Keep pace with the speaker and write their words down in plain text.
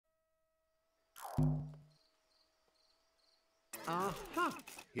Aha!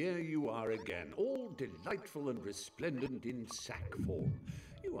 Here you are again, all delightful and resplendent in sack form.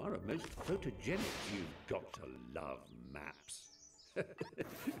 You are a most photogenic. You've got to love maps.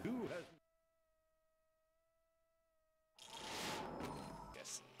 Who has...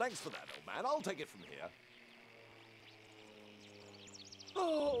 Yes, thanks for that, old man. I'll take it from here.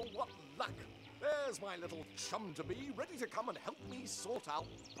 Oh, what luck! There's my little chum-to-be, ready to come and help me sort out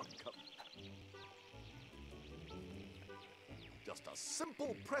Bunkum. Just a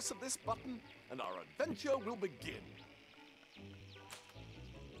simple press of this button, and our adventure will begin.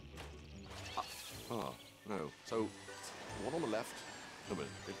 No. So, the one on the left... No, but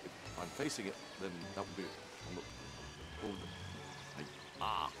if I'm facing it, then that would be on the...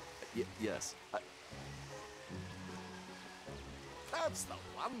 yes. That's the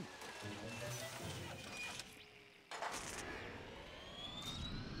one.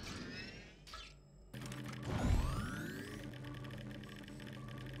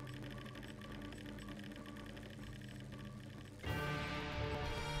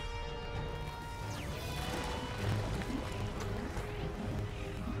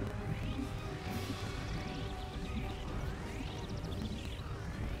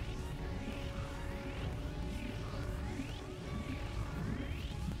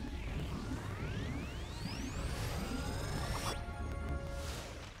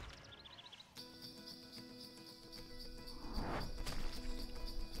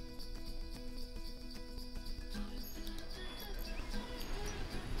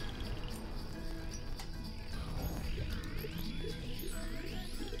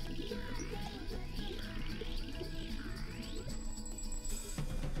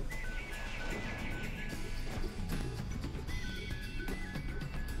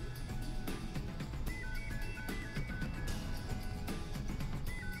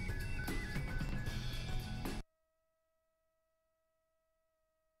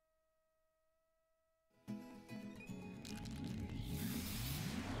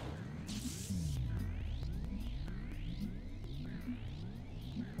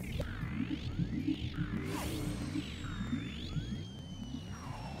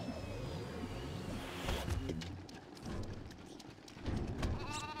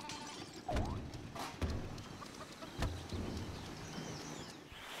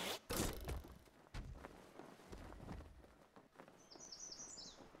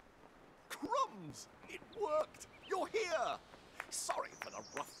 It worked! You're here! Sorry for the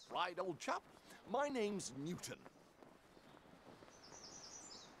rough ride, old chap. My name's Newton.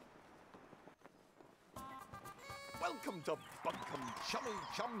 Welcome to Bunkum Chummy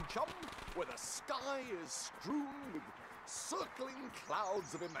Chum Chum, where the sky is strewn with circling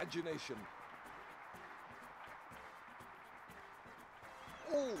clouds of imagination.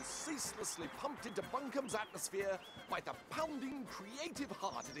 All ceaselessly pumped into Bunkum's atmosphere by the pounding creative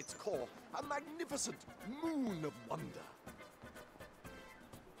heart at its core, a magnificent moon of wonder.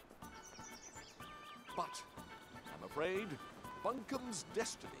 But I'm afraid Bunkum's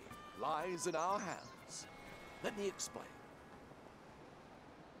destiny lies in our hands. Let me explain.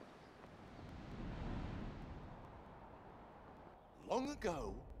 Long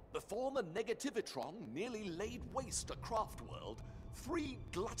ago, before the Negativitron nearly laid waste a craft world, 3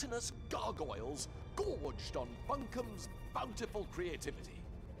 gluttonous gargoyles gorged on Bunkum's bountiful creativity.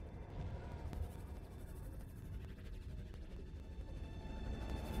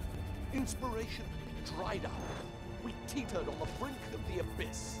 Inspiration dried up. We teetered on the brink of the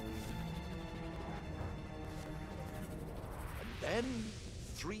abyss. And then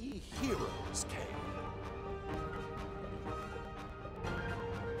 3 heroes came.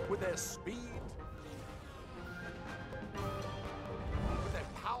 With their speed, with their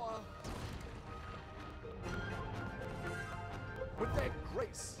power, with their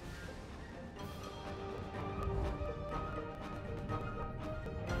grace.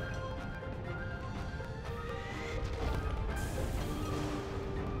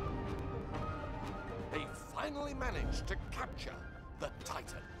 They finally managed to capture the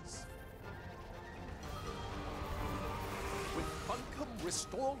Titans. With Bunkum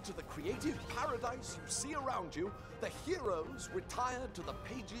restored to the creative paradise you see around you, the heroes retired to the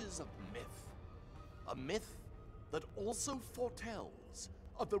pages of myth. A myth that also foretells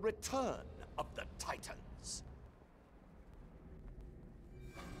of the return of the Titans.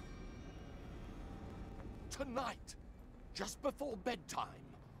 Tonight, just before bedtime,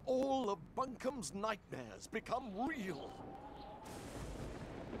 all of Bunkum's nightmares become real.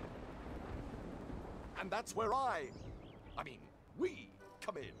 And that's where we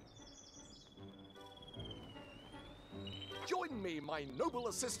come in. Join me, my noble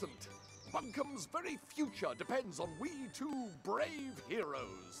assistant. Bunkum's very future depends on we two brave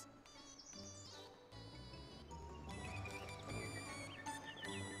heroes.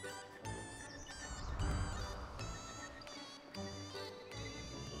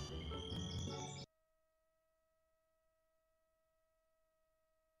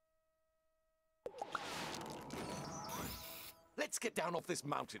 Let's get down off this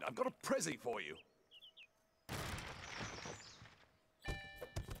mountain. I've got a prezi for you.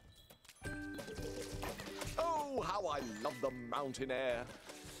 Oh, how I love the mountain air.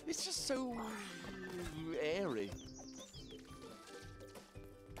 It's just so airy.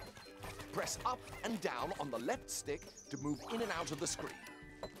 Press up and down on the left stick to move in and out of the screen.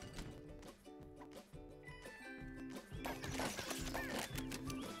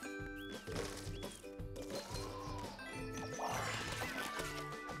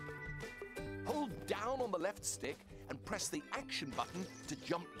 Hold down on the left stick and press the action button to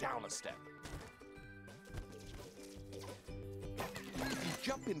jump down a step. If you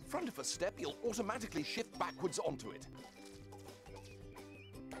jump in front of a step, you'll automatically shift backwards onto it.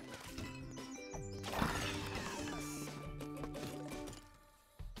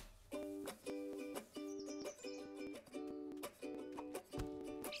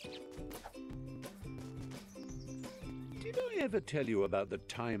 Did I ever tell you about the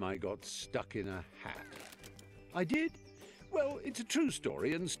time I got stuck in a hat? I did? Well, it's a true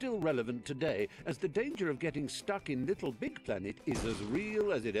story and still relevant today, as the danger of getting stuck in LittleBigPlanet is as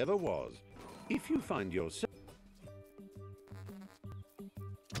real as it ever was. If you find yourself...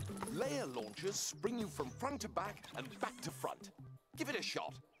 Layer launchers spring you from front to back and back to front. Give it a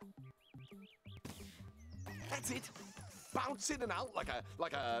shot. That's it. Bounce in and out like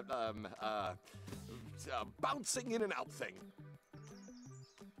a bouncing in and out thing.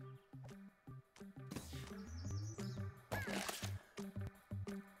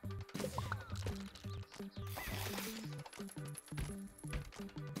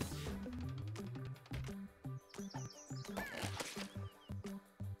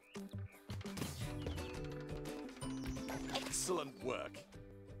 Excellent work.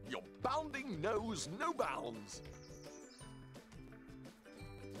 Your bounding knows no bounds.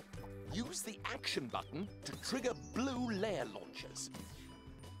 Use the action button to trigger blue layer launchers.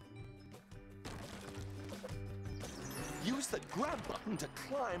 Use the grab button to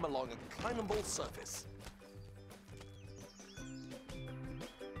climb along a climbable surface.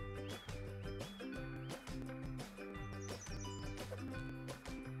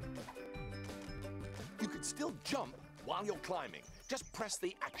 You can still jump while you're climbing. Just press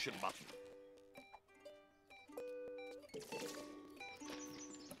the action button.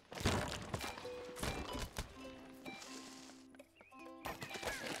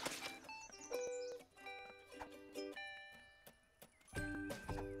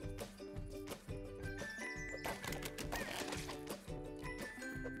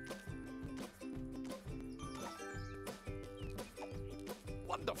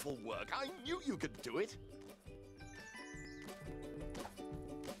 Wonderful work. I knew you could do it.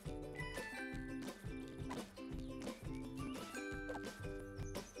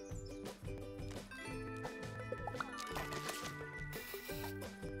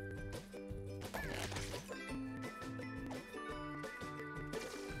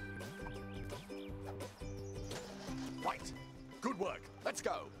 Right. Good work. Let's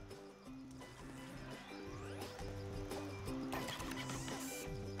go.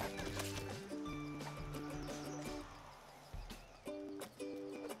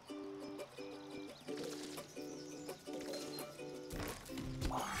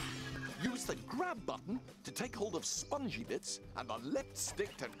 Use the grab button to take hold of spongy bits and the left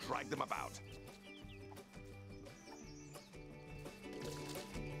stick to drag them about.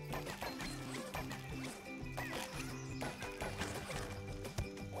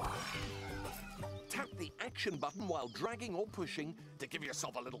 Tap the action button while dragging or pushing to give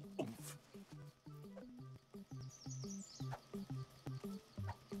yourself a little oomph.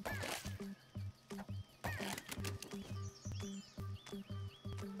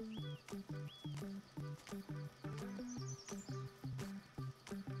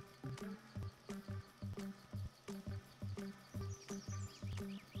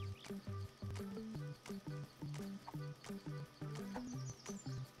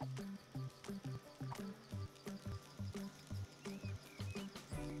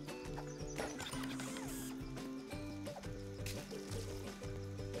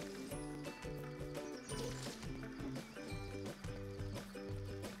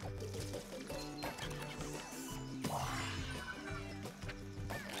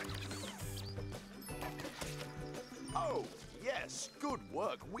 Good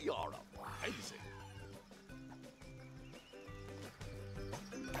work. We are amazing.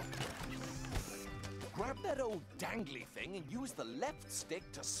 Grab that old dangly thing and use the left stick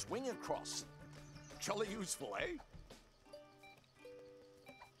to swing across. Jolly useful, eh?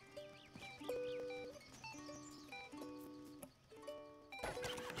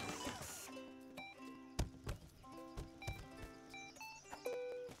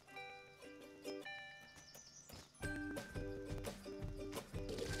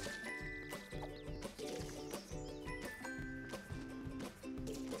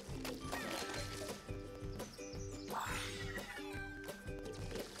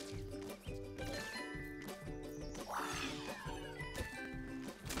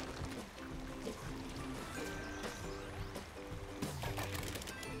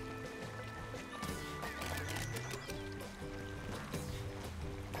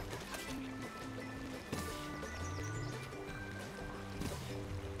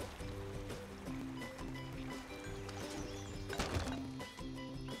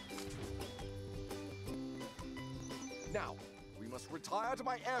 Now, we must retire to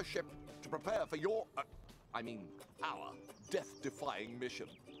my airship to prepare for your, our death-defying mission.